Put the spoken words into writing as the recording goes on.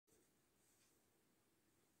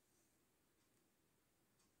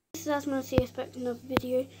this is Asma, see you expect another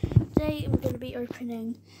video. Today I'm going to be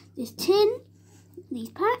opening this tin, these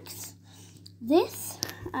packs, this,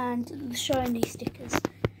 and showing these stickers.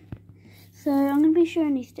 So I'm going to be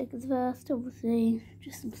showing these stickers first, obviously,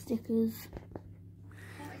 just some stickers.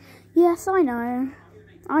 Yes, I know,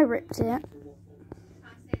 I ripped it.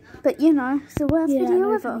 But you know, it's the worst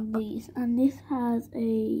video ever. These, and this has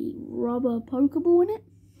a rubber Pokeball in it.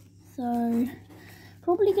 So,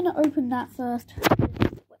 probably going to open that first.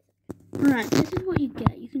 Alright, this is what you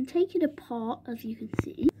get. You can take it apart, as you can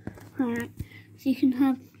see. Alright, so you can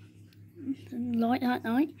have some light at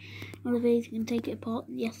night. One of these, you can take it apart.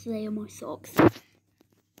 Yes, they are my socks.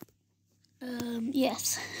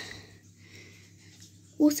 Yes.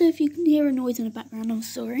 Also, if you can hear a noise in the background, I'm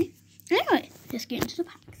sorry. Anyway, let's get into the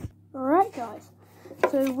packs. Alright guys,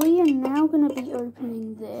 so we are now going to be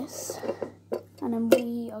opening this, and then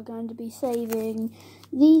we are going to be saving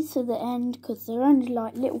these to the end because they're only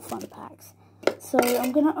like little fun packs. So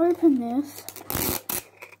I'm going to open this.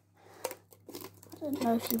 I don't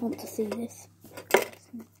know if you want to see this,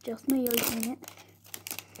 it's just me opening it.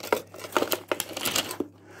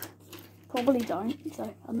 Probably don't, so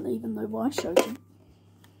I don't even know why I showed you.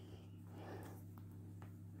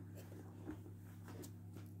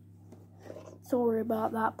 Sorry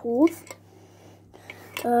about that pause.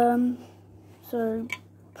 So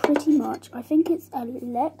pretty much, I think it's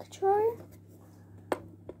Electro.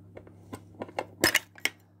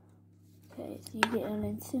 Okay, so you get an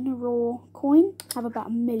Incineroar coin. Have about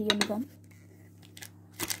 1 million of them.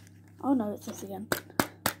 Oh no, it's this again.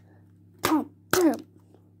 Oh,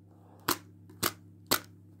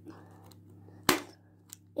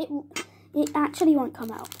 it actually won't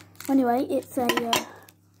come out. Anyway, it's a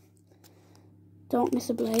Darkness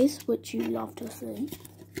Ablaze, which you love to see.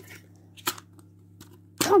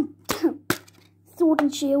 Sword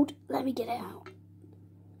and Shield, let me get it out.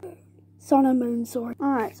 Sun and Moon, sorry.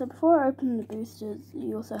 Alright, so before I open the boosters,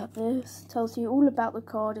 you also have this. Tells you all about the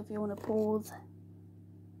card if you want to pause.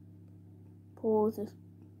 Pause, just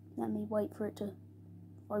let me wait for it to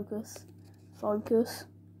focus. Focus.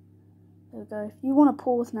 There we go. If you want to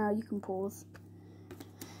pause now, you can pause.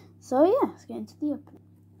 So yeah, let's get into the opening.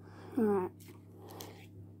 Alright.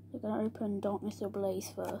 We're going to open Darkness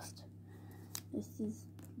Ablaze first. This is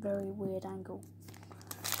a very weird angle.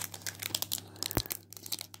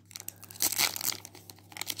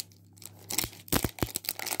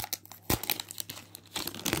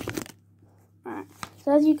 Alright,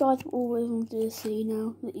 so as you guys always wanted to see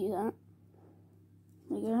now that you that.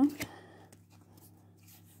 There you go.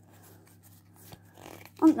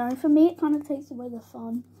 I don't know, for me it kind of takes away the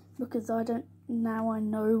fun because I know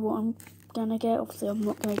what I'm gonna get. Obviously I'm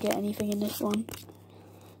not gonna get anything in this one.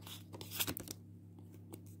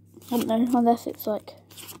 I don't know, unless it's like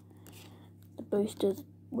the booster's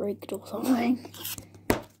rigged or something.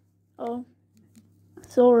 Oh,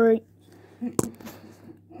 sorry.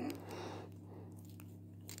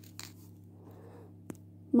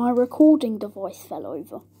 My recording device fell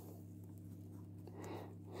over.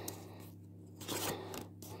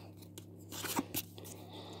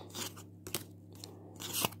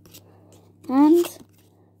 And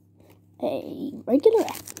a regular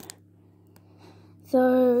F.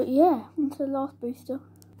 So yeah, onto the last booster.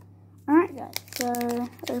 Alright guys, so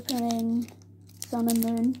opening Sun and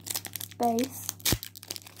Moon base.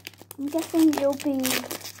 I'm guessing it'll be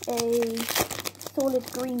a solid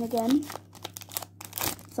green again.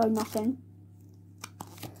 So nothing.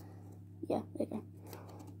 Yeah, there you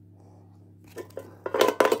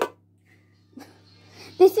go.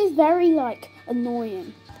 This is very like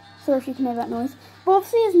annoying. Sorry if you can hear that noise. But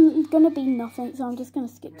obviously it's going to be nothing, so I'm just going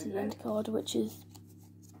to skip to the end card, which is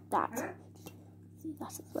that. See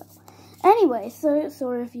that as well. Anyway, so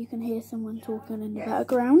sorry if you can hear someone talking in the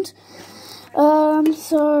background.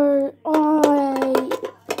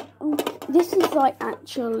 This is like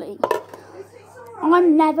actually,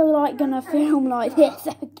 I'm never like going to film like this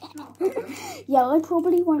again. Yeah, I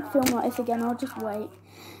probably won't film like this again, I'll just wait.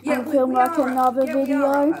 And film like another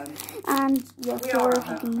video. And yeah, sorry if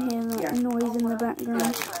you can hear that noise in the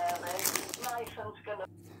background.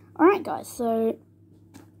 Alright guys, so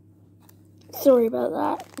sorry about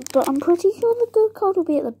that. But I'm pretty sure the good card will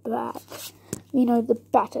be at the back. You know, the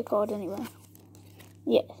batter card anyway.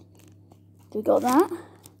 Yeah. So we got that.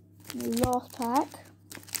 The last pack.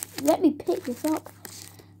 Let me pick this up.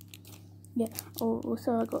 Yeah,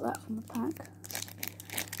 also I got that from the pack.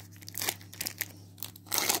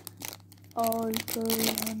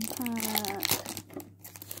 Open pack.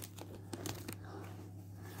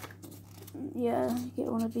 Yeah, get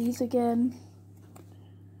one of these again.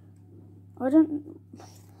 I don't...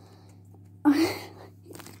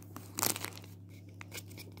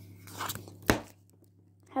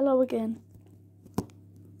 Hello again.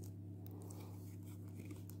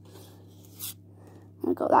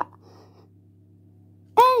 I got that.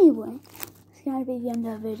 Anyway, it's going to be the end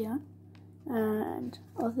of the video. And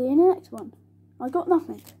I'll see you in the next one. I got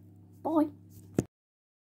nothing. Bye.